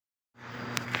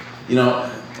I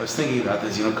was thinking about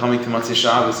this, coming to Motzei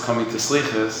Shabbos, coming to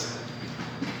Slichas.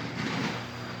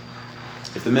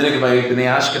 If the minhag by Bnei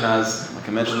Ashkenaz, like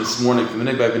I mentioned this morning, the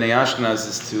minhag by Bnei Ashkenaz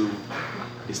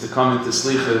is to come into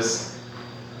Slichas,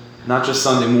 not just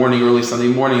Sunday morning, early Sunday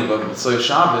morning, but Motzei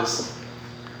Shabbos,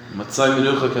 Motzei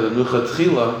Menucha Kedanucha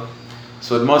Tchila.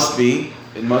 So it must be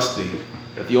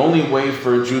that the only way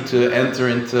for a Jew to enter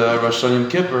into Rosh Hashanah Yom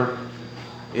Kippur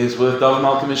is with Dav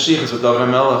Malka Mashiach, is with Dav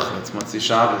HaMelech. That's Motzei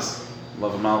Shabbos,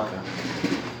 Love Malka.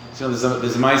 So there's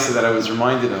a Maisa that I was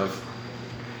reminded of.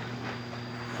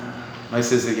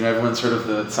 Maisa is that everyone's heard of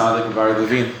the Tzaddik of Ari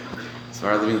Levine. It's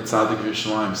Ari Levine, the Tzaddik of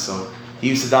Yerushalayim. So he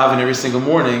used to daven every single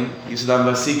morning. He used to daven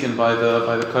Vasikin by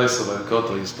the Kaisel, by the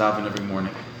Kotel. He used to daven every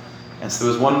morning. And so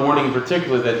there was one morning in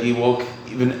particular that he woke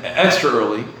even extra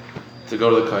early to go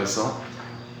to the Kaisel.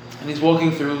 And he's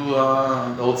walking through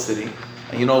the old city.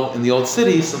 And in the old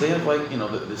city, so they have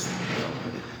this,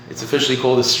 it's officially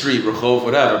called a street, Rehov,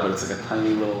 whatever, but it's like a tiny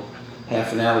little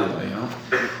half an alleyway,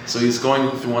 So he's going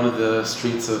through one of the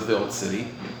streets of the old city.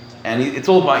 And it's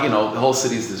all by, the whole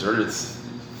city is deserted. It's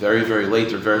very, very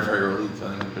late or very, very early,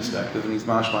 depending on perspective. And he's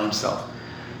mash by himself.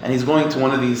 And he's going to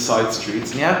one of these side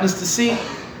streets. And he happens to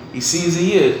he sees a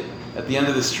Yid at the end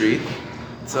of the street.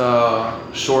 It's a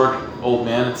short old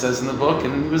man, it says in the book,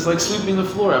 and he was like sweeping the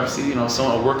floor. Obviously,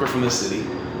 a worker from the city.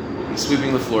 He's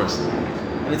sweeping the floors.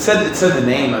 And it said the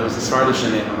name, it was a Svardish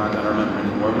name, I don't remember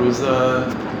anymore, but it was a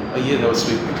Yid that was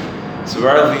sweeping. So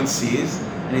Ari Levine sees,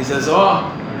 and he says,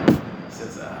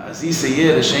 Aziz a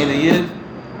Yid, Hashem a Yid,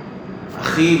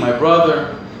 Achi, my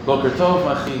brother, Boker Tov,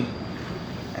 Achi.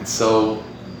 And so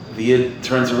the Yid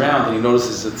turns around and he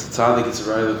notices it's a tzaddik, it's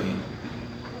Ari Levine.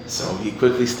 So he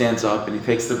quickly stands up and he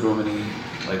takes the broom and he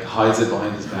hides it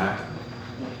behind his back.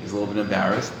 He's a little bit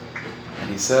embarrassed. And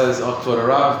he says, Aktor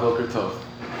Arav, Boker Tov.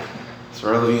 So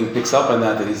Ari Levine picks up on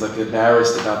that he's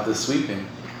embarrassed about the sweeping.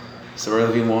 So Ari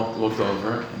Levine looked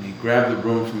over and he grabbed the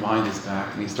broom from behind his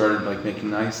back and he started making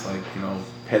nice,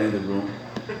 petting the broom.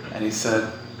 And he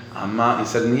said,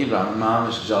 Niba, I'm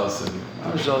mamish jealous of you.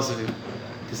 I'm jealous of you.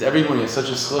 Because everyone has such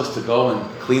a schus to go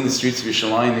and clean the streets of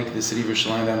Yerushalayim, make the city of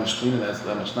Yerushalayim that much cleaner,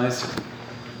 that much nicer.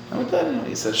 And with that,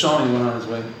 he said, show me, he went on his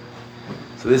way.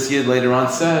 So this Yid later on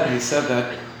said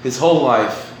that his whole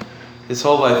life he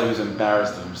was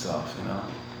embarrassed of himself,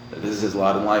 that this is his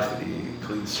lot in life, that he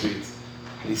cleaned the streets.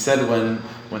 And he said when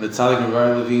the Tzaddik of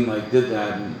Ari Levine did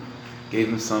that and gave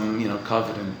him some,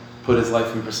 covet and put his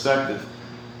life in perspective,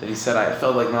 that he said, I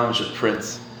felt like mamish a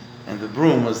prince. And the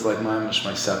broom was like my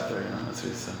scepter, that's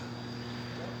what he said.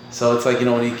 So it's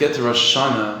when you get to Rosh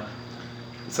Hashanah,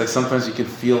 it's sometimes you can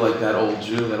feel like that old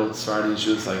Jew, that old Sephardi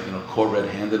Jew, it's caught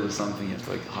red-handed with something, you have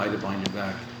to hide it behind your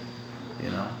back,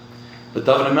 But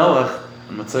David HaMelech,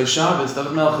 on Motzei Shabbos,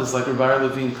 David HaMelech is like Rabbi Ari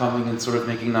Levine coming and sort of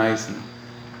making nice, and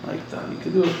you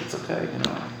can do it, it's okay,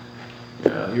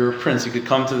 You're a prince, you could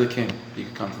come to the king.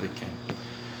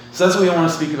 So that's what we want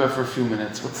to speak about for a few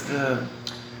minutes. What's the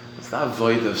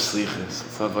avoid of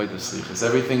slichus?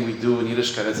 Everything we do in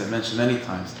Yiddishkeit, as I mentioned many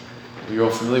times, you're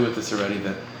all familiar with this already,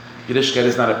 that Yiddishkeit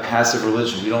is not a passive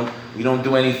religion. We don't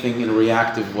do anything in a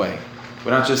reactive way.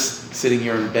 We're not just sitting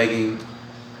here and begging.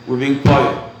 We're being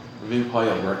poyel.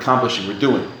 We're accomplishing. We're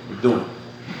doing.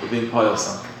 We're being poyel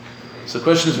something. So the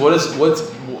question is,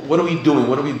 what are we doing?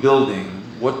 What are we building?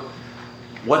 What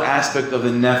aspect of the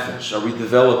nefesh are we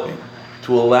developing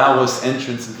to allow us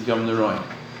entrance into Yom Neroim?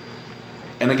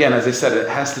 And again, as I said, it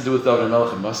has to do with David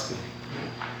HaMelech. It must be.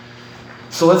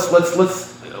 So let's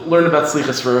learn about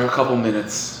Slichas for a couple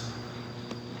minutes.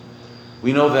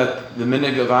 We know that the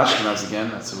minhag of Ashkenaz, again,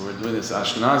 that's what we're doing this,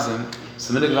 Ashkenazim.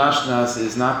 So the minhag of Ashkenaz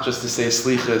is not just to say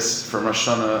Slichas from Rosh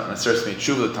Hashanah and Aseret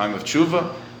Tshuva, the time of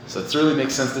Tshuva. So it certainly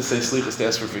makes sense to say Slichas, to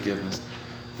ask for forgiveness.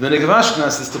 The minhag of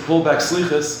Ashkenaz is to pull back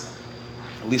Slichas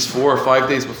at least 4 or 5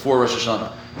 days before Rosh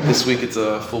Hashanah. This week it's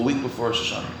a full week before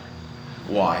Rosh Hashanah.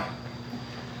 Why?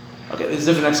 Okay, there's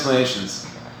different explanations.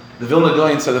 The Vilna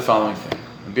Gaon said the following thing.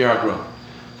 The Bir HaGra.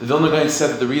 The Vilna Gaon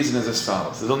said that the reason is as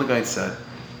follows. The Vilna Gaon said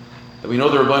that we know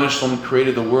the Rabbeinu Shalom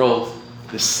created the world.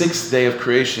 The 6th day of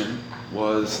creation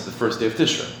was the first day of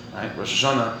Tishrei. Right? Rosh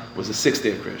Hashanah was the 6th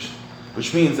day of creation.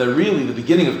 Which means that really the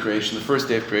beginning of creation, the first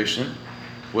day of creation,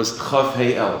 was Chav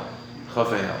Hei El.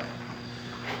 Chav Hei El.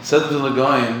 Said the Vilna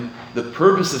Gaon, the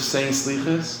purpose of saying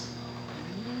Slichas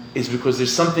is because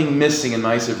there's something missing in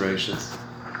Ma'aseh Bereishis.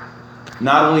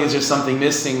 Not only is there something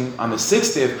missing on the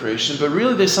 6th day of creation, but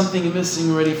really there's something missing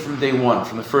already from day 1,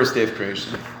 from the first day of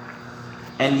creation.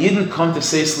 And you didn't come to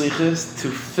say Slichas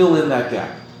to fill in that gap.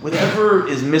 Whatever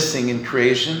is missing in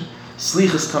creation,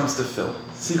 Slichas comes to fill.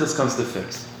 Slichas comes to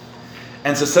fix.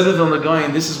 And so said the Vilna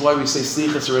Gaon, this is why we say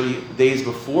Slichas already days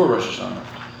before Rosh Hashanah.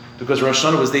 because Rosh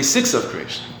Hashanah was day 6 of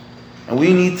creation. And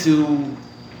we need to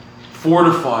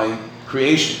fortify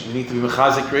creation. We need to be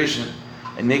mechazik creation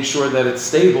and make sure that it's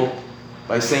stable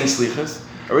by saying slichas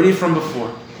already from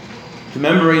before,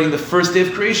 commemorating the first day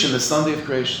of creation, the Sunday of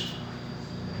creation.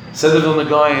 Said the Vilna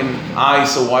Gaon,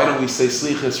 so why don't we say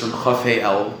slichas from Chaf Hei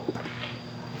El,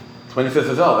 25th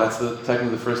of El? That's technically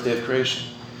the first day of creation.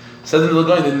 Said the Vilna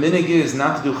Gaon, the minig is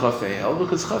not to do Chaf Hei El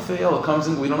because Chaf Hei El comes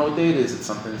in. We don't know what day it is. It's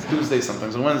sometimes Tuesday,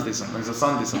 sometimes a Wednesday, sometimes a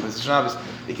Sunday, sometimes a Shabbos.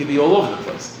 It can be all over the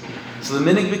place. So the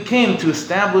minig became to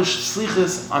establish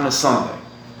slichas on a Sunday.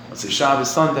 Let's say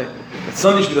Shabbos, Sunday. That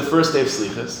Sunday should be the first day of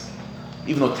slichas,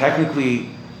 even though technically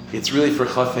it's really for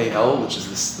Chaf Hei El, which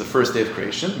is the first day of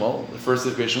creation. Well, the first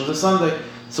day of creation was a Sunday,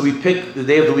 so we pick the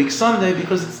day of the week Sunday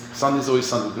because Sunday's always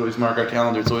Sunday. We could always mark our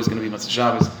calendar. It's always going to be Matzah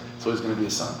Shabbos. It's always going to be a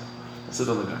Sunday. That's it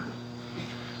on the ground.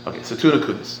 Okay, so two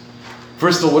nakudas.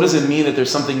 First of all, what does it mean that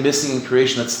there's something missing in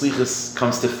creation that slichas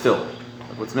comes to fill?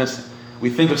 Like what's missing? We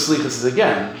think of slichas as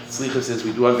again. Slichas is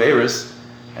we do averis,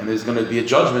 and there's going to be a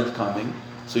judgment coming.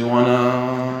 So we want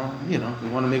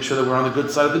to make sure that we're on the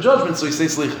good side of the judgment. So we say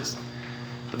slichas.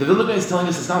 But the Vilna Gaon is telling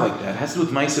us it's not like that. It has to do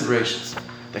with ma'aseh bereishis.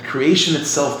 That creation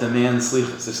itself demands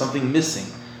slichas. There's something missing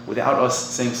without us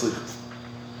saying slichas.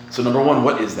 So number one,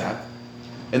 what is that?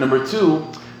 And number two,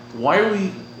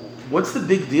 what's the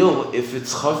big deal if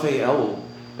it's Chaf Hei El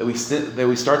that we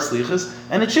start slichas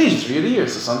and it changes from year to year?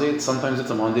 So Sunday, sometimes it's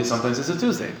a Monday, sometimes it's a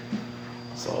Tuesday.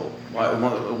 So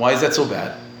why is that so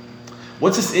bad?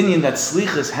 What's this inyan that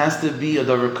slichas has to be a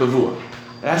davar kavua?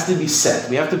 It has to be set.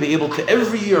 We have to be able to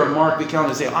every year mark the calendar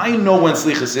and say, I know when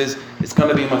slichas is. It's going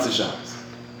to be Matzah Shabbos.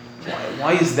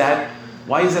 Why is that?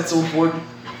 Why is that so important?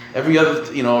 Every other,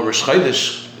 Rosh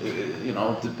Chodesh,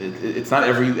 it's not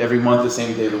every month the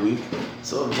same day of the week.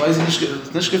 So why is it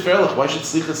nishke ferlich? Why should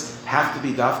slichas have to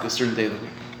be dafka a certain day of the week?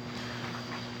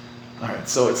 All right,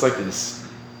 so it's like this.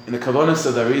 In the Kavanas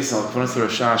of the Arizal, Kavanas of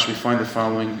Rashash, we find the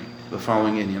following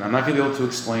inyan. I'm not going to be able to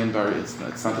explain, it's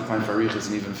not the time for Arichas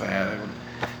and even Fayad.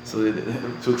 So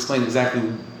to explain exactly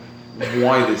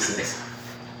why this is.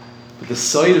 But the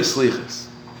side of slichas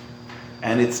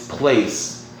and its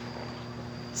place,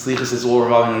 slichas is all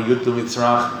revolving on Yud Gimel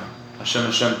Tzrachim,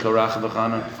 Hashem Karach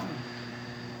V'chana.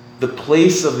 The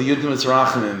place of the Yud Gimel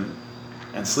Tzrachim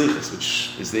and slichas,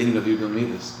 which is the inyan of Yud Gimel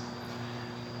Midas,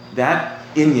 that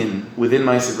inyan within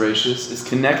ma'aseh bereishis is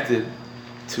connected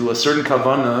to a certain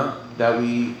kavana that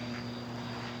we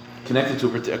connected to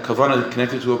a kavana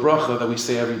connected to a bracha that we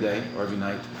say every day or every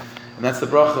night, and that's the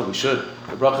bracha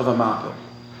the bracha of Hamapil.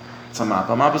 It's Hamapil.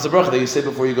 Hamapil is the bracha that you say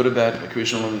before you go to bed at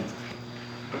Kriyas Shalomit.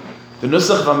 The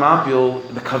nusach of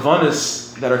Hamapil, the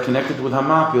kavanas that are connected with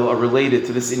Hamapil are related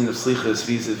to this inyan of slichas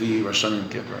vis-a-vis Rosh Hashanah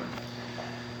and Kippur.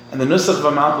 And the nusach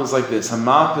of Hamapil is like this.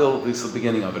 Hamapil, this is the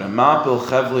beginning of it. Hamapil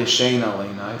chevle shein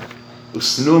aleinai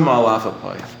usnu ma'alaf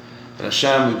apai. That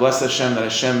Hashem, we bless Hashem, that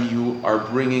Hashem, you are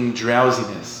bringing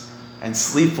drowsiness and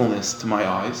sleepfulness to my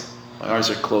eyes. My eyes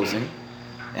are closing,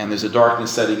 and there's a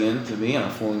darkness setting in to me, and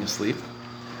I'm falling asleep.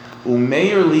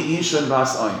 Umeir li ishan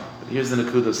bas ayin. Here's the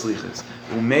nakuda of slichas.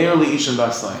 Umeir li ishan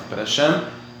bas ayin. But Hashem,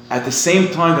 at the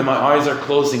same time that my eyes are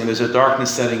closing and there's a darkness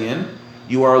setting in,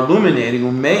 you are illuminating,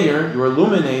 umeir, you are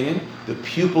illuminating the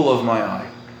pupil of my eye.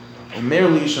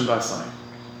 Umeir li ishan bas ayin.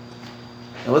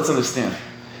 Now let's understand.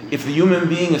 If the human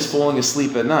being is falling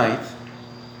asleep at night,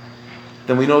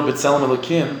 then we know B'Tselem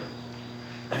Elokim.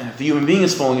 If the human being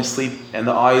is falling asleep and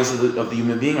the eyes of the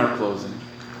human being are closing,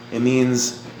 it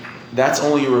means that's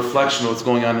only a reflection of what's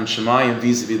going on in Shemayim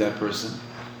vis-a-vis that person.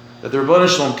 That the Rebbeinu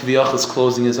Shalom Kiviyach is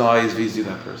closing his eyes vis-a-vis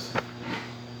that person.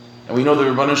 And we know the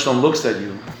Rebbeinu Shalom looks at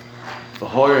you.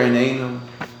 V'hoyer Eneinu.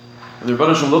 When the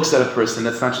Rebbeinu Shalom looks at a person,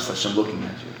 that's not just Hashem looking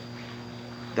at you.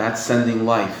 That's sending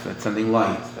life, that's sending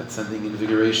light, that's sending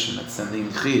invigoration, that's sending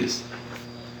chiyas.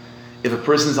 If a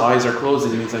person's eyes are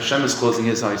closing, it means Hashem is closing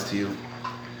his eyes to you.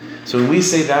 So when we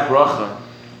say that bracha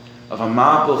of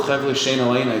Hamapil chevle shein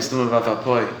aleinai usnu ma'alaf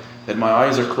apai, that my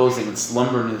eyes are closing and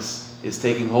slumberness is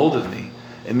taking hold of me,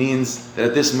 it means that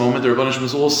at this moment the Rebbeinu Shalom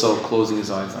is also closing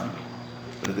his eyes on me.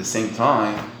 But at the same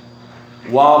time,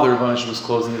 while the Rebbeinu Shalom is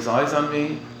closing his eyes on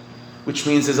me, which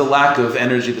means there's a lack of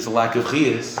energy, there's a lack of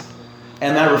chiyas,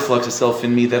 and that reflects itself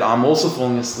in me that I'm also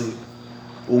falling asleep.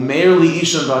 Umeir li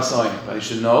ishan bas ayin. But I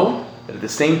should know that at the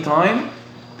same time,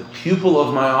 the pupil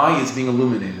of my eye is being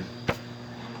illuminated.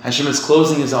 Hashem is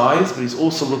closing his eyes, but he's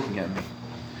also looking at me.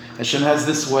 Hashem has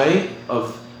this way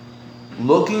of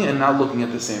looking and not looking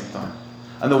at the same time.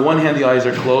 On the one hand, the eyes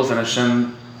are closed and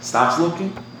Hashem stops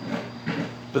looking.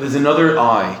 But there's another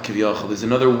eye, Kiviyachal. There's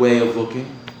another way of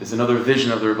looking. There's another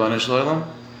vision of the Rebbeinu Shalom.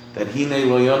 That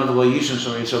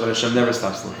that Hashem never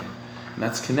stops looking. And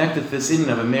that's connected to this inyan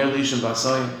of a Meir L'Ishon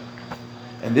B'Asayim.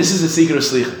 And this is the secret of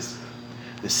Slichus.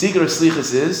 The secret of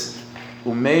Slichus is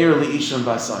Umeir L'Ishon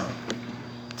B'Asayim.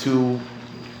 To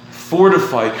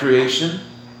fortify creation,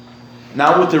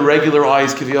 not with the regular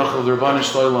eyes, Kiviyachal, the Rabbanu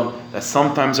Shloim, that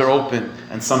sometimes are open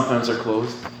and sometimes are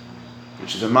closed,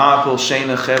 which is a Ma'apel,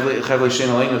 Sheina, Chevle,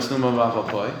 Sheina, Leina, Snuma,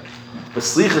 Vavapai. But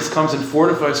Slichus comes and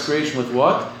fortifies creation with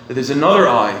what? That there's another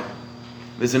eye.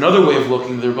 There's another way of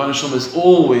looking. The Rabbanu Shloim is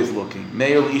always looking.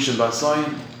 Meir L'Ishon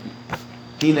B'Asayim,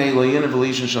 Hinei L'Yin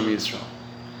V'L'Ishon Shem Yisrael.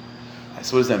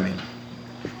 So what does that mean?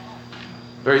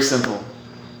 Very simple.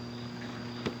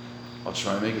 I'll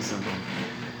try and make it simple.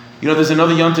 You know, there's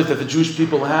another yontif that the Jewish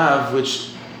people have,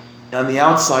 which on the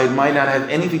outside might not have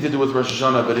anything to do with Rosh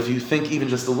Hashanah, but if you think even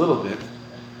just a little bit,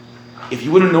 if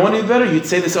you wouldn't know any better, you'd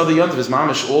say this other yontif is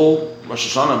mamish all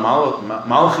Rosh Hashanah,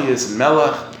 Malchias, and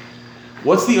Melech.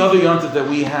 What's the other yontif that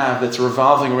we have that's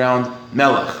revolving around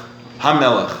Melech,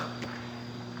 HaMelech?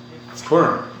 It's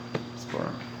Purim. It's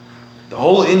Purim. The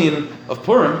whole inyan of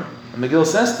Purim, and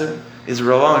Megillah Esther, is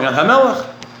revolving around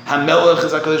HaMelech. HaMelech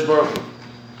is HaKadosh Baruch Hu.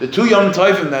 The two Yom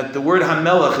Tovim that the word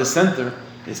HaMelech is center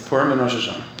is Purim and Rosh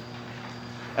Hashanah.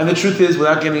 And the truth is,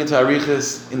 without getting into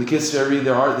Arichas, in the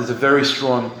Kisvei Ari, there's a very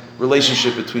strong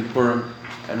relationship between Purim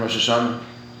and Rosh Hashanah.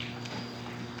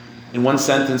 In one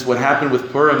sentence, what happened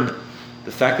with Purim,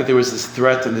 the fact that there was this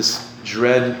threat and this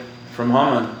dread from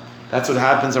Haman, that's what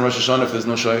happens on Rosh Hashanah if there's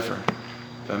no shofar.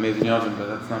 But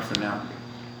that's not for now.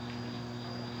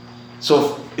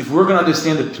 So if we're going to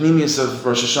understand the pnimius of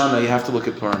Rosh Hashanah, you have to look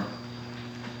at Purim.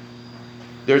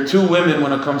 There are two women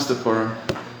when it comes to Purim,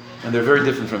 and they're very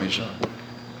different from each other.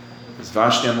 There's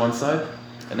Vashti on one side,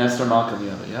 and Esther Malka on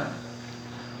the other, yeah?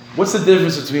 What's the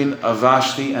difference between a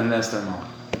Vashti and an Esther Malka?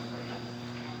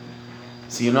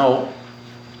 So you know,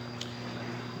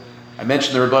 I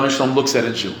mentioned the Rabbanu Shalom looks at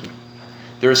a Jew.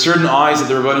 There are certain eyes that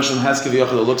the Rabbanu Shalom has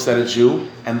Kiviyachal that looks at a Jew,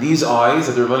 and these eyes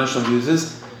that the Rabbanu Shalom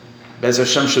uses, Be'ez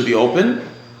Hashem, should be open,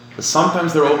 but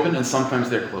sometimes they're open and sometimes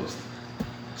they're closed.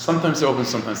 Sometimes they're open,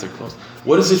 sometimes they're closed.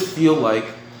 What does it feel like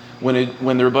when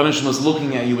the Rabbanu Shalom is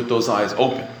looking at you with those eyes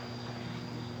open?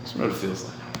 That's what it feels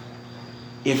like.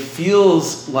 It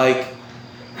feels like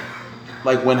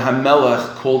when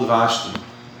HaMelech called Vashti,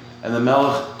 and the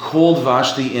Melech called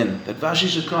Vashti in, that Vashti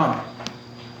should come.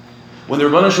 When the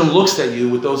Rabbanu Shalom looks at you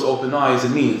with those open eyes, it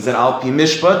means that Al Pi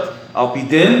Mishpat, Al Pi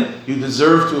Din, you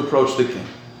deserve to approach the king.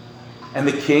 And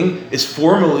the king is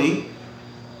formally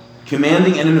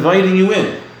commanding and inviting you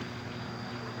in.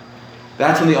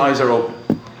 That's when the eyes are open.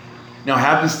 Now, it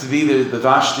happens to be the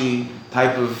Vashti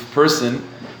type of person,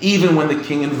 even when the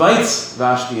king invites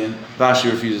Vashti in, Vashti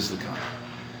refuses to come.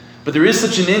 But there is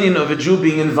such an inyan of a Jew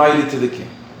being invited to the king.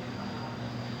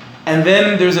 And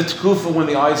then there's a tekufa when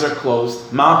the eyes are closed,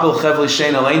 which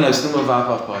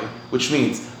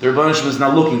means the Rebbeinu Shalom is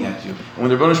not looking at you. And when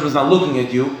the Rebbeinu Shalom is not looking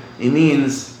at you, it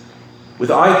means, with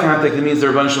eye contact, it means the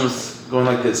Rebbeinu Shalom is going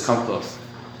like this, come close.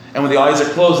 And when the eyes are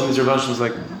closed, it means the Rebbeinu Shalom is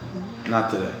like, not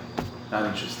today, not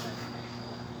interested.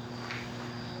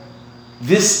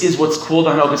 This is what's called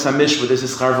Hanogas HaMishpah, this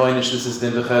is Charvaynish, this is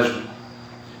Din V'Cheshbon.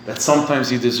 That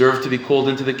sometimes you deserve to be called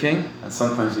into the king, and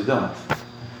sometimes you don't.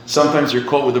 Sometimes you're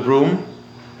caught with a broom,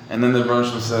 and then the Rebbeinu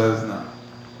Shalom says, no.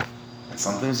 And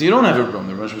sometimes you don't have a broom.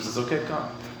 The Rebbeinu Shalom says, okay, come.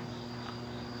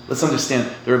 Let's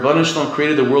understand, the Rebbeinu Shalom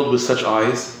created the world with such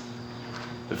eyes.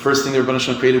 The first thing the Rebbeinu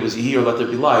Shalom created was Yehi, or let there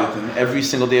be light. And every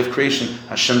single day of creation,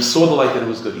 Hashem saw the light that it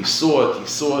was good. He saw it, he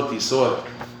saw it, he saw it.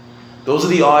 Those are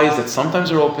the eyes that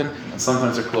sometimes are open and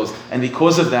sometimes are closed. And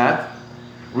because of that,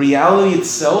 reality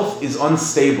itself is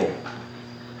unstable.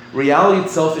 Reality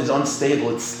itself is unstable.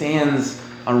 It stands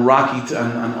on rocky,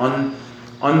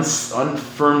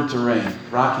 unfirm terrain,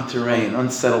 rocky terrain,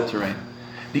 unsettled terrain.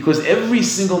 Because every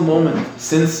single moment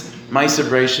since Ma'aser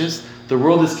Bereishis, the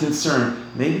world is concerned,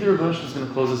 maybe the Rebbeinu Shalom is going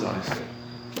to close his eyes.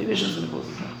 Maybe Hashem is going to close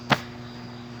his eyes.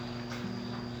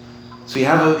 So you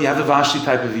have the Vashti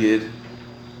type of Yid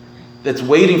that's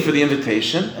waiting for the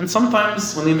invitation, and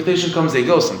sometimes when the invitation comes, they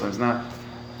go, sometimes not.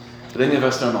 But then you have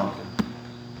Esther Malka.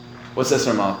 What's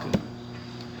Esther Malka?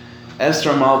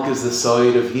 Esther Malka is the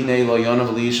side of Hinei Lo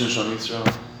Yonav L'Ishon Shom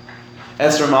Yisrael.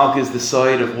 Esther Malka is the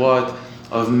side of what?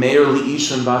 Of Meir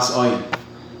L'Ishon Bas Oyin.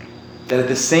 That at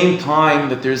the same time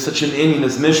that there is such an inyan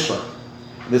as Mishpah,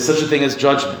 there's such a thing as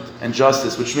judgment and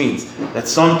justice, which means that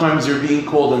sometimes you're being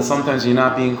called and sometimes you're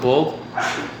not being called.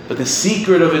 But the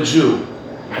secret of a Jew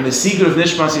and the secret of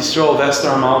Nishmas Yisrael of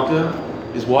Esther Malka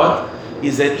is what?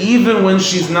 Is that even when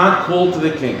she's not called to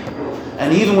the king,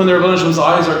 and even when the Rebbeinu Shalom's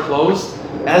eyes are closed,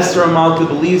 Esther Malka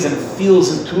believes and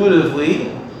feels intuitively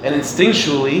and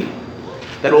instinctually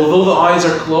that although the eyes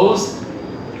are closed,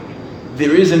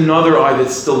 there is another eye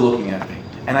that's still looking at me,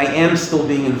 and I am still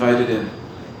being invited in.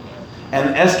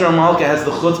 And Esther Malka has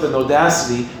the chutzpah and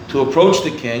audacity to approach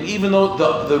the king, even though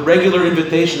the regular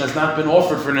invitation has not been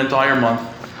offered for an entire month.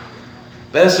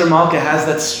 But Esther Malka has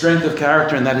that strength of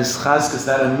character, and that is chazkas,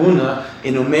 that emunah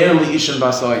in umer li'ishan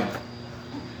basayim.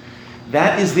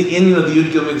 That is the inyan of the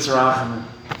Yud Gil Mitzvah Rachamim.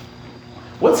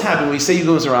 What's happening when we say Yud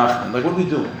Gil Mitzvah Rachamim? Like, what are we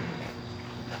doing?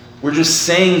 We're just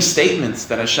saying statements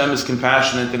that Hashem is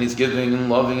compassionate and He's giving and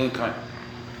loving and kind.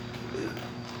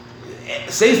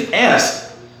 Ask.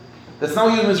 That's not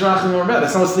what Yud Gil Mitzvah Rachamim are about.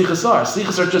 That's not what slichas are.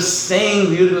 Slichas are just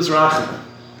saying the Yud Gil Mitzvah Rachamim.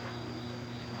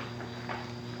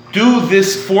 Do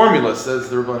this formula, says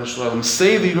the Rabban Shalom.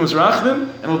 Say the Yud Gil Mitzvah Rachamim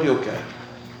and it'll be okay.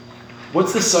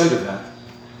 What's the side of that?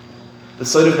 The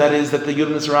side of that is that the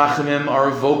Yud Mitzvah Rachamim are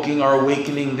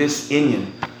awakening this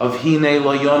inyan of Hinei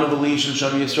Lo Yonav Elishan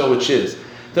Shem Yisrael, which is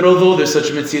that although there's such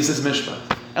a mitzvah as mishpat,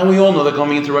 and we all know that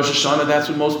coming into Rosh Hashanah, that's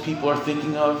what most people are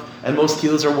thinking of, and most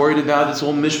killers are worried about. It's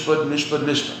all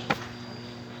mishpat.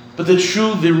 But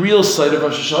the real side of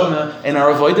Rosh Hashanah and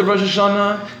our avoid of Rosh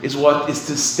Hashanah is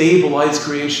to stabilize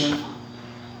creation.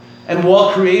 And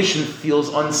while creation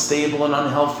feels unstable and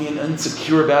unhealthy and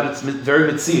insecure about its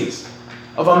very mitzvahs,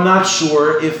 of I'm not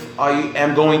sure if I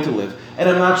am going to live, and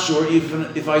I'm not sure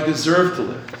even if I deserve to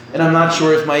live, and I'm not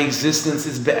sure if my existence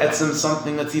is be'etzem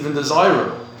something that's even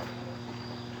desirable.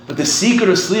 But the secret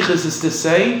of slichas is to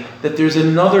say that there's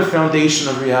another foundation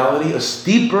of reality, a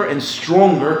steeper and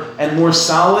stronger and more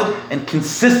solid and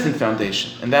consistent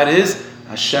foundation, and that is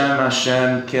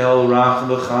Hashem kel rach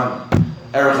v'chan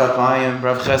erech apayim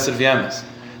rav chesed v'yemes.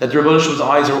 That the Rebbeinu Shalom's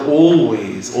eyes are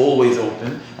always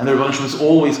open, and the Rebbeinu Shalom is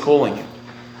always calling him.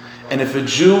 And if a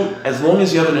Jew, as long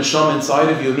as you have an neshama inside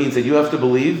of you, it means that you have to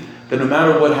believe that no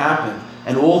matter what happened,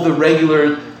 and all the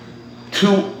regular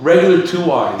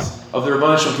two eyes of the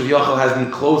Rebbeinu Shalom Kiviyachal has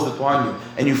been closed upon you,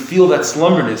 and you feel that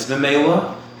slumberness,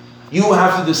 Memela, you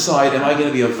have to decide, am I going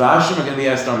to be a Vashim or going to be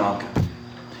Esther Malka?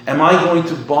 Am I going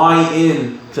to buy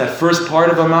in to that first part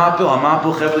of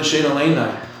Amapil Chev L'Shein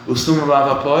Aleinai, Usum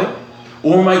Rav Apoy?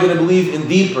 Or am I going to believe in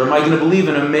deeper? Am I going to believe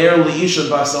in a Mer Li'ishon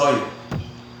Basayim?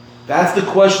 That's the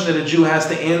question that a Jew has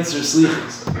to answer,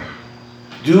 slichas.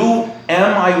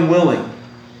 Am I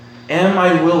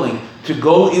willing to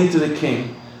go into the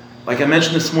king, like I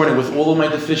mentioned this morning, with all of my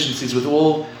deficiencies, with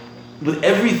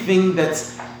everything that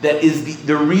is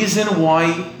the reason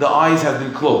why the eyes have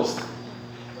been closed?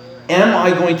 Am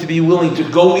I going to be willing to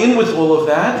go in with all of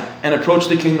that and approach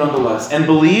the king nonetheless, and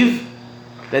believe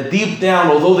that deep down,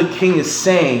 although the king is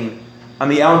saying on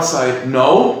the outside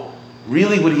no,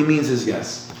 really what he means is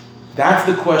yes? That's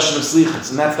the question of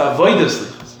slichas, and that's the avodah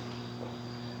slichas.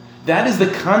 That is the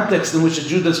context in which a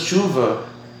Jew does tshuva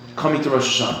coming to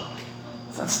Rosh Hashanah.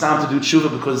 It's not stam to do tshuva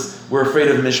because we're afraid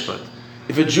of mishpat.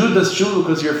 If a Jew does tshuva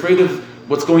because you're afraid of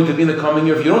what's going to be in the coming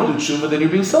year, if you don't do tshuva, then you're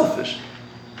being selfish.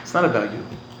 It's not about you.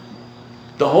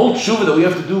 The whole tshuva that we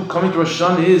have to do coming to Rosh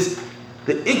Hashanah is,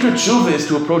 the ikar tshuva is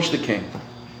to approach the king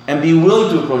and be willing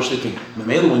to approach the king.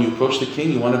 Memela, when you approach the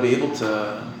king, you want to be able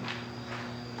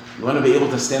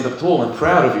to stand up tall and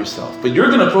proud of yourself. But you're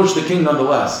going to approach the king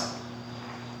nonetheless.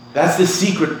 That's the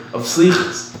secret of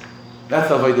slichas. That's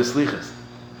the avodah slichas.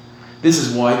 This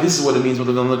is what it means what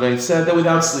the Vilna Gaon said, that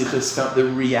without slichas, the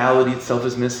reality itself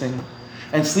is missing.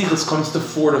 And slichas comes to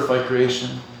fortify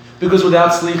creation. Because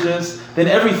without slichas, then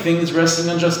everything is resting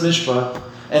on just mishpat.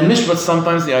 And mishpat,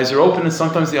 sometimes the eyes are open and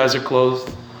sometimes the eyes are closed.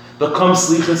 There'll come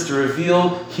slichas to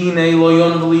reveal, Hinei Lo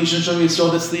Yonav Elishan Shem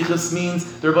Yisrael, that slichas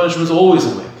means the Rebbeinu Shalom is always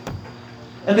awake.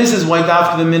 And this is why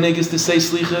dafka the minig is to say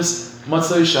slichas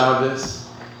Matzai Shabbos.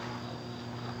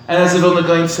 And as the Vilna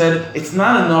Gaon said, it's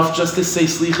not enough just to say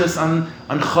slichas on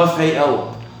Chav Hei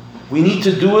El. We need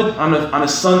to do it on a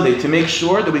Sunday to make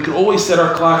sure that we can always set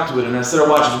our clock to it and set our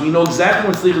watches. We know exactly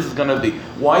when slichas is going to be.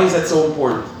 Why is that so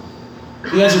important?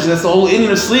 The answer is that's the whole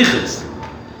inyan of slichas.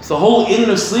 It's the whole inyan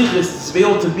of slichas is to be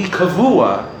able to be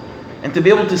kavua and to be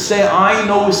able to say, I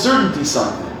know with certainty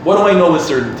something. What do I know with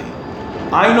certainty?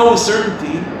 I know with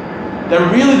certainty that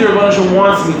really the Rebbeinu Shalom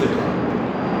wants me to come.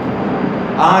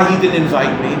 He didn't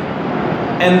invite me.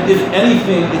 And if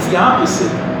anything, it's the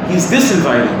opposite. He's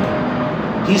disinviting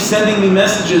me. He's sending me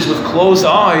messages with closed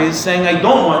eyes saying, I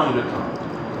don't want you to come.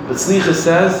 But Slicha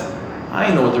says,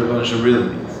 I know what the Rebbeinu Shalom really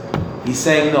means. He's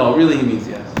saying no, really he means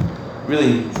yes. Really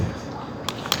he means yes.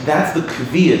 That's the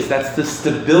kaviyas, that's the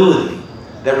stability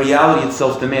that reality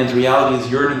itself demands, reality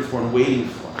is yearning for and waiting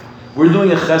for. We're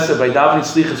doing a chesed by davening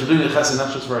slichas. We're doing a chesed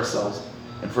not just for ourselves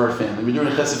and for our family. We're doing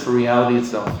a chesed for reality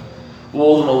itself.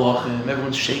 All the malachim,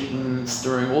 everyone's shaking and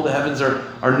stirring. All the heavens are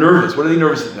nervous. What are they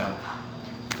nervous about?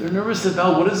 They're nervous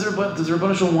about does the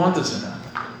Rebbeinu Shalom want us in that?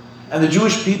 And the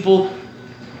Jewish people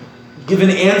give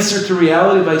an answer to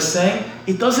reality by saying,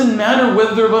 it doesn't matter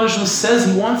whether the Rebbeinu Shalom says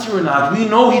he wants you or not. We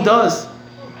know he does.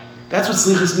 That's what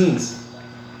slichus means.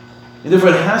 And therefore,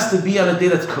 it has to be on a day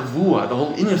that's kavua. The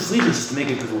whole inyan of slichus is to make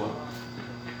it kavua.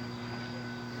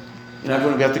 You know,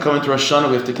 everyone, we have to come into Rosh Hashanah,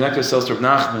 we have to connect ourselves to Rav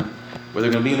Nachman, whether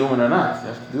they're going to be in Uman or not. You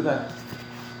have to do that.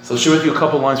 So I'll share with you a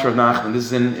couple lines from Rav Nachman. This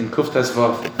is in Kuf Tes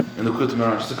Vav, in the Likutei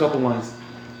Moharan. Just a couple lines.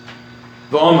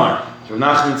 V'omar, Rav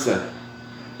Nachman said,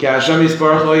 Ki Hashem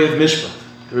Yisbarach Oyev Mishpat.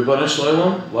 The Rebbeinu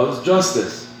Shalom loves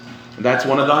justice. And that's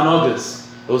one of the anogas.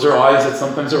 Those are eyes that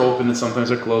sometimes are open and sometimes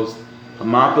are closed.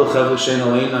 Hamapil Chevel Shein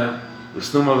Aleinai,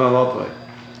 V'snuma V'alopai.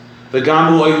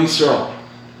 V'gamu Oyev Yisrael.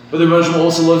 But the Rebbeinu Shalom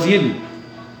also loves Yidden.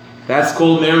 That's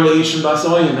called Mer Leishim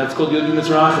Basoyim. That's called Yud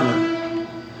Mitzrachim.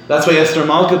 That's why Esther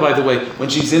Malka, by the way, when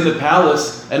she's in the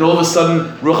palace and all of a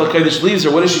sudden Ruach HaKodesh leaves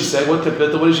her, what does she say? What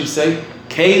does she say?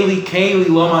 Keili, Keili,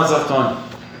 Loma Zaftani.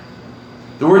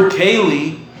 The word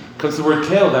Keili comes from the word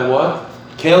Kel. That what?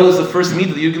 Kel is the first meat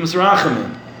of the Yud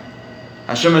Mitzrachim.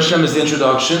 Hashem Hashem is the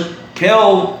introduction.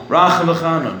 Kel Racham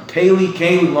Echanam. Keili,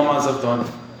 Keili, Loma Zaftani.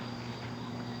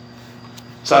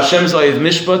 So Hashem is Oyev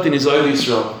Mishpat and He's Oyev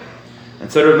Yisrael.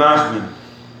 And said Rav Nachman,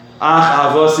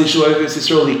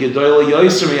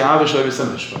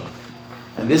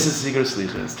 and this is the secret of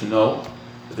Slicha, is to know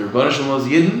that the Rebbeinu Shalom loves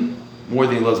Yidden more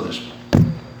than he loves Mishpat.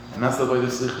 And that's the way of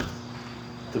Slicha.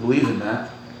 To believe in that,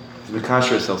 to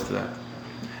mekasher ourselves to that.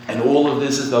 And all of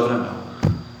this is David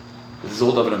HaMelech. This is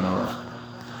all David HaMelech.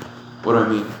 What do I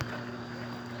mean?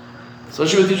 So I'll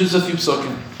share with you just a few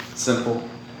psukim. Simple.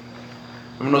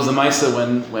 Everyone knows the Maisa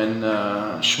when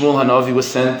Shmuel HaNavi was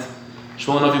sent.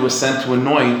 Shmuel HaNavi was sent to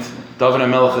anoint David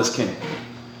HaMelech as king.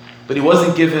 But he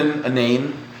wasn't given a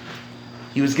name.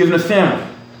 He was given a family.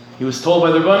 He was told by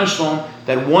the Rebbeinu Shalom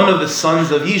that one of the sons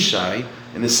of Yishai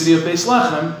in the city of Beis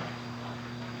Lechem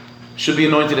should be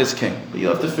anointed as king. But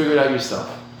you'll have to figure it out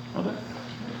yourself. Okay?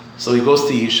 So he goes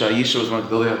to Yishai. Yishai was one of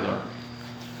Gdolei Hadar.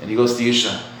 And he goes to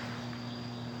Yishai.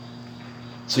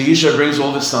 So Yishai brings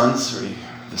all the sons, or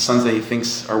the sons that he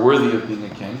thinks are worthy of being a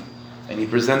king. And he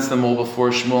presents them all before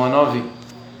Shmuel HaNavi.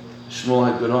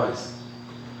 Shmuel had good eyes.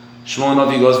 Shmuel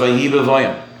HaNavi goes, Vayihi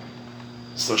b'vayim.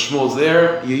 So Shmuel's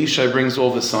there, Yishai brings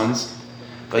all the sons.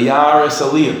 Vayares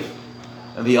Eliav.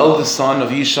 And the eldest son of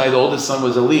Yishai, the oldest son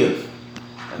was Eliav.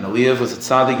 And Eliav was a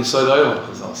tzaddik Yisod Oyel,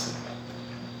 Chazal say.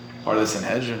 Part of the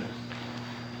Sanhedrin.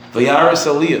 Vayares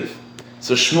Eliav.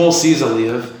 So Shmuel sees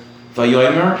Eliav.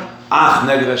 Vayomer, Ach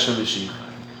neged Hashem v'shich.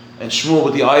 And Shmuel,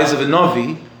 with the eyes of a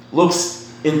Navi, looks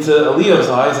into Eliav's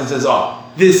eyes and says,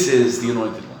 this is the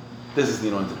anointed one. This is the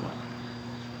anointed one.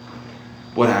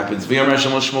 What happens? V'yomer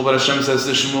Hashem Shmuel, but Hashem says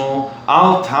to Shmuel,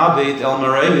 Al tabeit el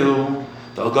marehu,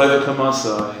 dal gaiva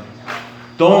kamasai.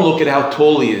 Don't look at how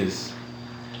tall he is.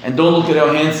 And don't look at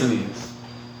how handsome he is.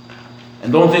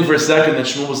 And don't think for a second that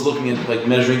Shmuel was looking at like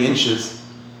measuring inches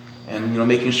and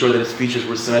making sure that his features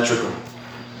were symmetrical.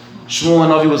 Shmuel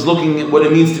HaNavi was looking at what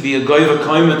it means to be a gaiva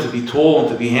kaima, to be tall, and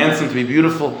to be handsome, to be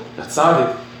beautiful. That's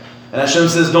tzaddik. And Hashem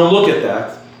says, don't look at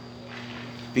that.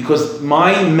 Because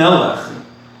my melech,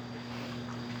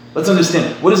 let's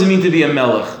understand, what does it mean to be a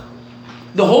melech?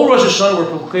 The whole Rosh Hashanah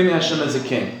we're proclaiming Hashem as a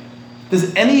king.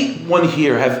 Does anyone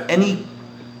here have any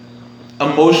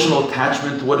emotional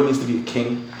attachment to what it means to be a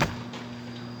king?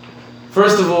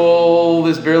 First of all,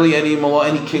 there's barely any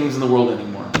kings in the world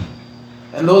anymore.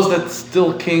 And those that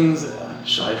still kings,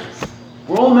 shaykhs.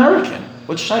 We're all American.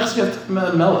 What shaykhs do you have to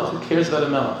melech? Who cares about a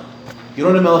melech? You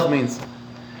know what a melech means?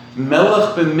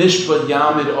 Melech b'mishpat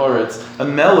yamid oretz. A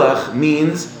melech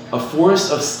means a force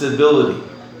of stability.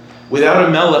 Without a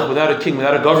melech, without a king,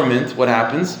 without a government, what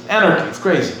happens? Anarchy. It's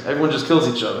crazy. Everyone just kills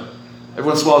each other.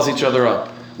 Everyone swallows each other up.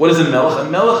 What is a melech? A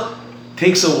melech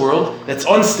takes a world that's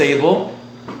unstable,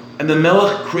 and the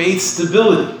melech creates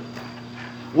stability.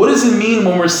 What does it mean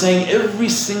when we're saying every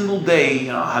single day,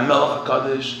 HaMelech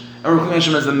HaKadosh, and we're calling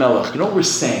Hashem as the melech? You know what we're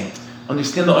saying?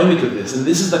 Understand the oimik of this, and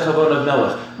this is the kavanah of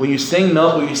melech. When you're saying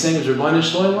melech, what you're saying is Rebbeinu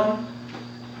Shalom,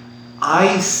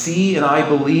 I see and I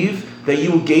believe that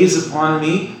you will gaze upon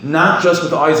me not just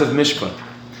with the eyes of mishpat.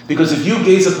 Because if you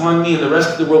gaze upon me and the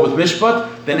rest of the world with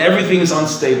mishpat, then everything is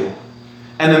unstable.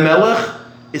 And the melech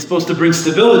is supposed to bring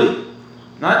stability,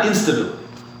 not instability.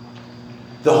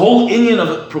 The whole inyan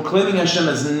of proclaiming Hashem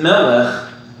as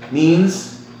melech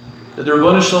means that the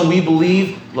Rebbeinu Shalom, we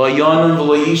believe, Lo yanam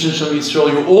v'lo yishan Shem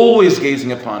Yisrael, you're always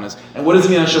gazing upon us. And what does it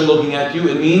mean Hashem looking at you?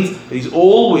 It means that He's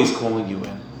always calling you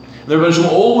in. The Rebbeinu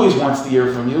Shalom always wants to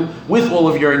hear from you. With all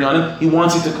of your inyanim, He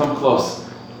wants you to come close.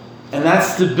 And that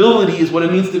stability is what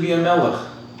it means to be a melech.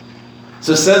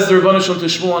 So says the Rebbeinu Shalom to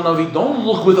Shmuel HaNavi, don't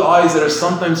look with eyes that are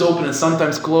sometimes open and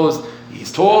sometimes closed.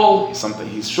 He's tall,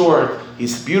 he's short,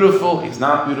 he's beautiful, he's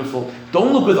not beautiful.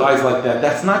 Don't look with eyes like that.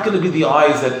 That's not going to be the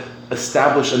eyes that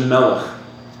establish a melech.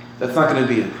 That's not going to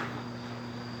be it.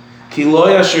 Ki lo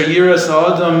yasher yiras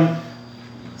ha'adam,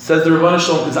 says the Rebbeinu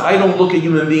Shalom, because I don't look at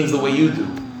human beings the way you do.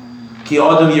 Ki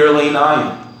adam yir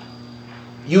leinayim.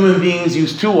 Human beings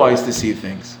use two eyes to see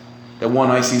things. That one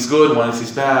eye sees good, one eye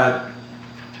sees bad.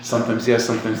 Sometimes yes,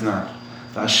 sometimes not.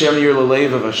 Hashem yir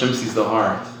lelevav, Hashem sees the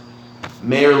heart.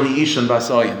 Meir li'ishan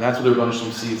basayim. That's what the Rebbeinu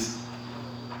Shalom sees.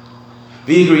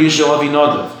 V'yigru yishel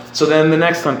Avinadav. So then the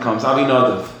next one comes,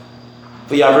 Avinadav.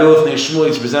 V'yavril lefnei Shmuel,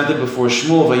 he's presented before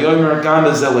Shmuel. V'yomer gam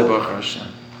bezeh le'bachar Hashem.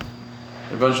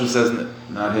 The Rebbeinu Shalom says,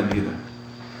 not him either.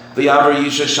 V'yavr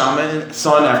yisha shaman,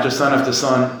 son after son after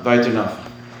son, v'ayter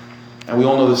nothing. And we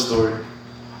all know the story.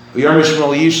 V'yomer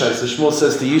Shmuel Yishai, so Shmuel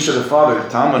says to Yisha the father,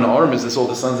 Talman Orim, is this all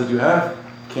the sons that you have?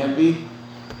 Can't be.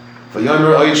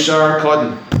 V'yomer Oyishar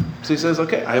Kodin. So he says,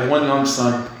 okay, I have one young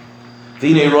son.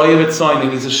 V'inei royev etzayin,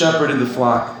 and he's a shepherd in the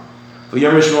flock.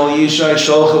 V'yomer Shmuel Yishai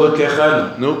sholcha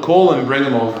v'kechad. No, call him, bring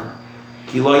him over.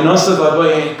 Ki lo yinosav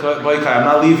abaykai, I'm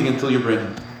not leaving until you bring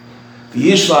him.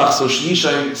 V'yishlach, so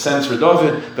Yishai sends for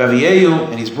David, v'aviyeyu,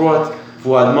 and he's brought,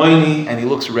 v'uadmoini, and he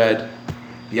looks red.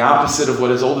 The opposite of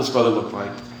what his oldest brother looked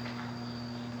like.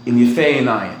 In Yifei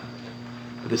Einayin.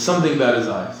 But there's something about his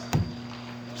eyes.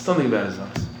 Something about his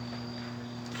eyes.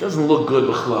 It doesn't look good,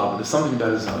 b'chlal, but there's something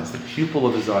about his eyes. The pupil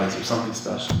of his eyes, there's something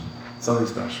special. Something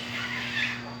special.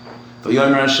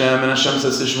 V'yomer Hashem, and Hashem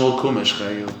says to Shmuel, Kumesh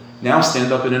chayu. Now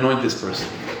stand up and anoint this person.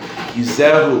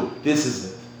 Yuzehu, this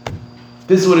is it.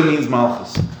 This is what it means,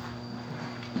 Malchus.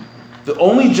 The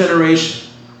only generation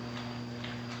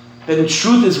that in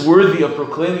truth is worthy of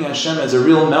proclaiming Hashem as a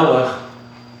real melech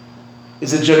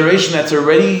is a generation that's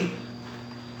already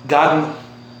gotten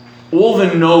all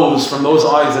the no's from those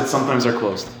eyes that sometimes are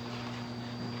closed.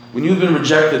 When you've been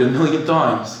rejected 1,000,000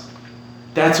 times,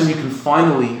 that's when you can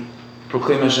finally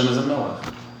proclaim Hashem as a melech.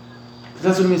 Because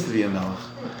that's what it means to be a melech.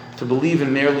 To believe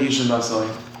in Meir Li'ishan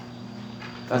Basayim.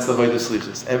 That's the Vayda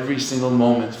Slichus. Every single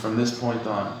moment from this point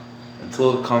on,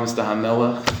 until it comes to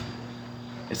HaMelech,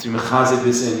 it's to be mechazik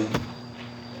this in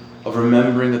of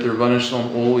remembering that the Rebbeinu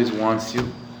Shalom always wants you,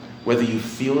 whether you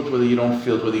feel it, whether you don't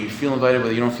feel it, whether you feel invited,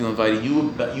 whether you don't feel invited.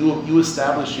 You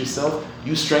establish yourself,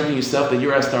 you strengthen yourself that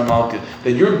you're Esther Malka,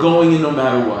 that you're going in no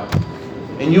matter what,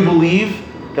 and you believe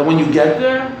that when you get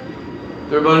there,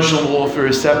 the Rebbeinu Shalom will offer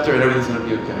a scepter and everything's going to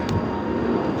be okay.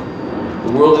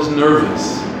 The world is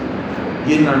nervous.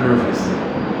 Yidden are nervous,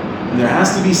 and there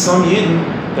has to be some Yidden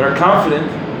that are confident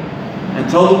and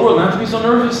tell the world not to be so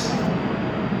nervous.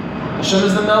 Hashem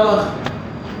is the Melech,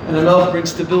 and the Melech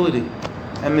brings stability,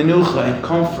 and menucha, and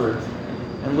comfort,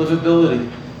 and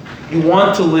livability. You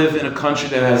want to live in a country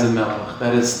that has a Melech,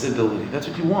 that has stability. That's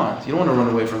what you want. You don't want to run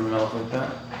away from a Melech like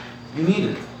that. You need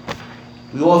it.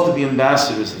 We all have to be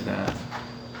ambassadors of that.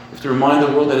 We have to remind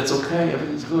the world that it's okay,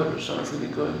 everything's good, Rosh Hashanah's going to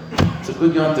be good. It's a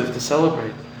good Yom Tov to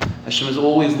celebrate. Hashem is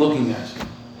always looking at you.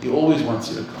 He always wants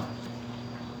you to come.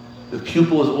 The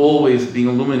pupil is always being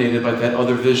illuminated by that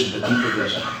other vision, the deeper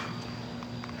vision.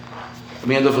 Let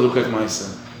me end off with a quick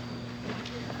Maisa.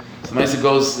 So Maisa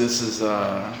goes, this is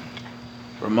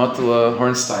Ramatullah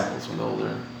Hornsteiples, one of the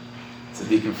older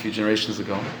tzaddikim a few generations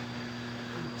ago.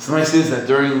 So Maisa is that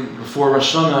before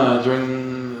Rosh Hashanah,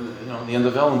 during the end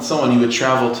of El and so on, he would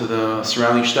travel to the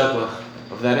surrounding shtetl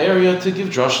of that area to give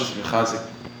drashas and chazik.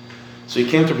 So he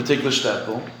came to a particular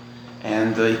shtetl,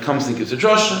 and he comes and gives a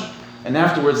drasha. And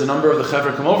afterwards, a number of the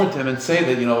chevra come over to him and say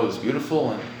that, it was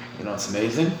beautiful and, it's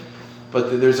amazing,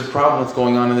 but there's a problem that's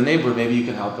going on in the neighborhood. Maybe you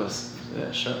can help us.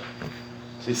 Yeah, sure.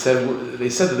 So they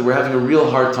said that we're having a real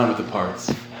hard time with the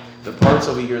parts. The parts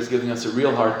over here is giving us a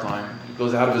real hard time. He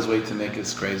goes out of his way to make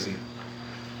us crazy.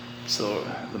 So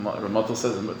the Ramatul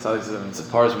says, it's a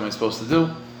parts, what am I supposed to do?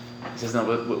 He says, no,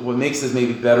 what makes this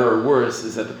maybe better or worse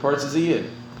is that the parts is a yid.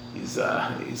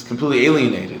 He's completely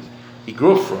alienated. He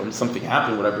grew up from something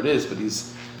happened, whatever it is, but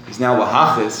he's now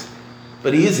lahachis,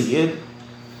 but he is a yid.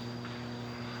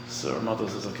 So Ramatul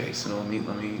says, okay, so let me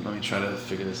try to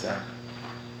figure this out.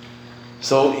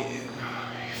 So he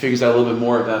figures out a little bit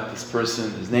more about this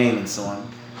person, his name, and so on.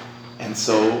 And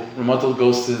so Ramatul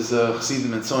goes to his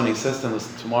chassidim and so on. He says to them,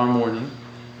 listen, tomorrow morning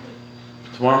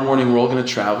we're all going to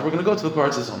travel. We're going to go to the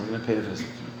parts of home. We're going to pay a visit.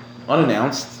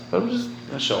 Unannounced, but we're just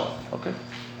going to show off. Okay?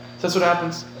 So that's what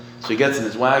happens. So he gets in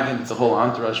his wagon. It's a whole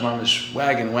entourage. Mamish,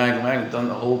 wagon, done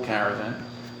the whole caravan.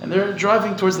 And they're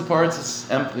driving towards the parts. It's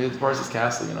empty. The parts is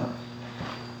castle,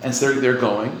 And so they're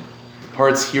going. The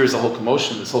parts hears a whole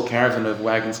commotion. This whole caravan of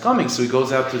wagons coming. So he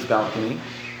goes out to his balcony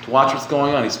to watch what's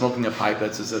going on. He's smoking a pipe.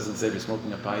 That's what it says in Sefer,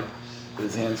 smoking a pipe with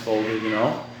his hands folded,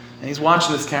 And he's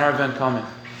watching this caravan coming.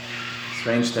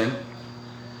 Strange thing.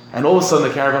 And all of a sudden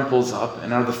the caravan pulls up,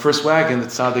 and out of the first wagon the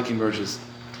tzaddik emerges.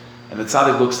 And the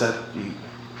tzaddik looks at,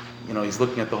 he's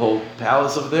looking at the whole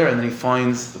palace over there, and then he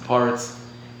finds the parts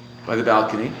by the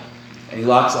balcony, and he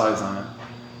locks eyes on it.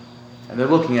 And they're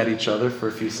looking at each other for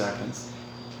a few seconds.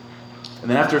 And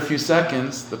then after a few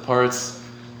seconds, the parts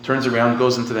turns around,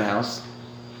 goes into the house.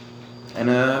 And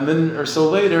a minute or so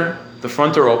later, the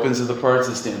front door opens and the parts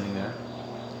is standing there.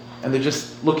 And they're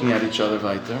just looking at each other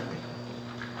right there.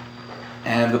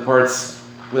 And the parts,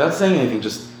 without saying anything,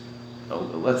 just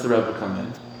lets the Rebbe come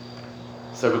in.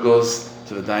 So the Rebbe goes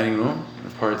to the dining room,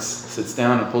 and the parts sits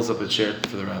down and pulls up a chair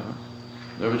for the Rebbe.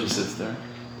 The Rebbe just sits there,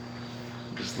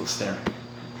 just staring.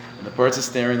 And the parts is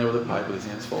staring there with a pipe with his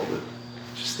hands folded,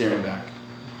 just staring back.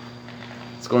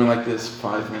 It's going like this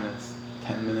 5 minutes,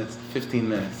 10 minutes, 15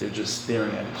 minutes. They're just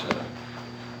staring at each other.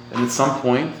 And at some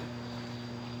point,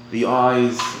 the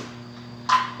eyes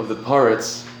of the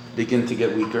parrots begin to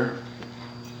get weaker.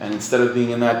 And instead of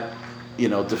being in that,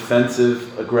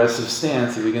 defensive, aggressive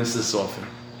stance, he begins to soften.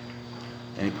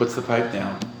 And he puts the pipe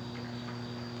down.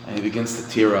 And he begins to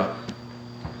tear up.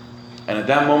 And at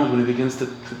that moment, when he begins to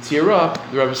tear up,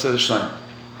 the Rebbe says, Hashem.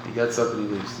 He gets up and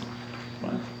he leaves.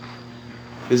 Right?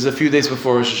 This is a few days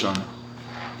before Rosh Hashanah.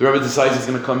 The Rebbe decides he's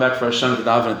going to come back for Hashanah to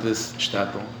daven at this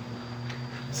shtetl.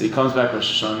 So he comes back for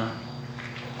Rosh Hashanah.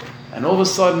 And all of a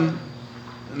sudden,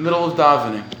 in the middle of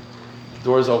davening, the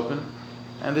doors open,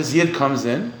 and this Yid comes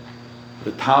in,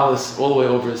 with a talus all the way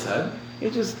over his head. He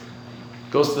just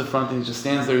goes to the front and he just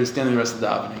stands there. He's standing the rest of the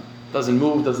davening. Doesn't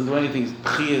move, doesn't do anything. He's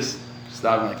p'chiyas, just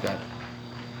davening like that.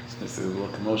 There's a little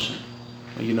commotion.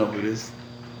 Well, you know who it is.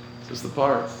 So it's the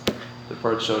parts. The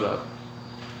parts showed up.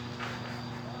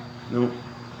 No,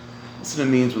 that's what it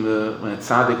means when a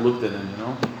tzaddik looked at him.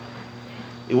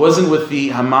 It wasn't with the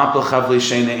hamapel chavle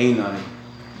sheina einai,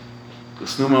 the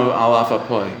snuma al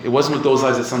afapoy. It wasn't with those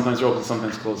eyes that sometimes are open,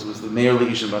 sometimes closed. It was the meir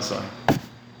leishin basai.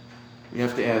 We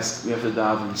have to ask. We have to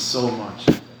daven so much,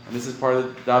 and this is part of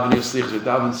the davening of slichus. We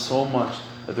daven so much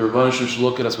that the Rebbeinu should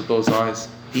look at us with those eyes.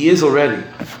 He is already.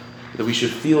 That we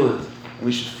should feel it, and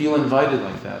we should feel invited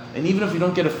like that. And even if we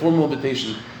don't get a formal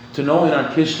invitation, to know in our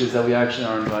kishkas that we actually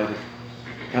are invited.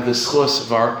 Have the schus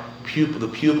of our pupil, the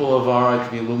pupil of our eye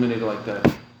to be illuminated like that.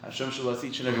 Hashem shall bless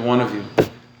each and every one of you,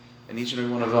 and each and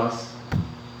every one of us,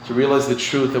 to realize the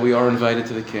truth that we are invited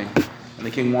to the King. And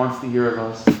the King wants to hear of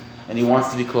us, and He wants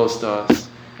to be close to us.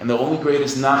 And the only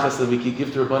greatest nachas that we can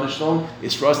give to Rebbeinu Shalom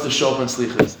is for us to show up on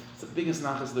slichas. It's the biggest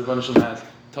nachas that Rebbeinu Shalom has.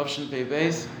 Tavshin Pei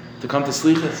Beis, to come to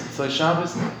Slichas, Tzai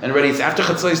Shabbos, and already, it's after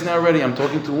Chatzos now already, I'm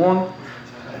talking to one,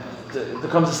 to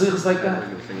come to Slichas like that,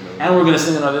 and we're going to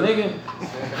sing another niggin.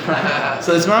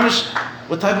 So it's mamish,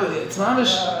 it's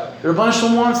mamish, the Rebbeinu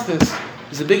Shalom wants this.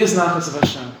 It's the biggest nachas of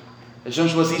Hashem. Hashem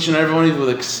shall bless each and every one of you with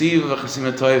a ksiv of a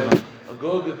chesima toiva. A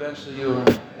good eventually you.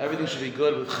 Everything should be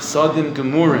good with chasadim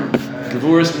gemurim,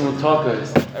 gevuras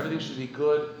mutakas. Everything should be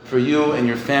good for you and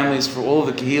your families, for all of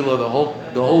the kehillah,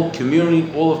 the whole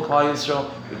community, all of Klal Yisrael.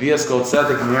 The B'yas Kol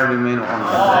Tzedek and Meir B'Meinu.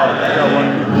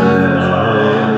 Amen.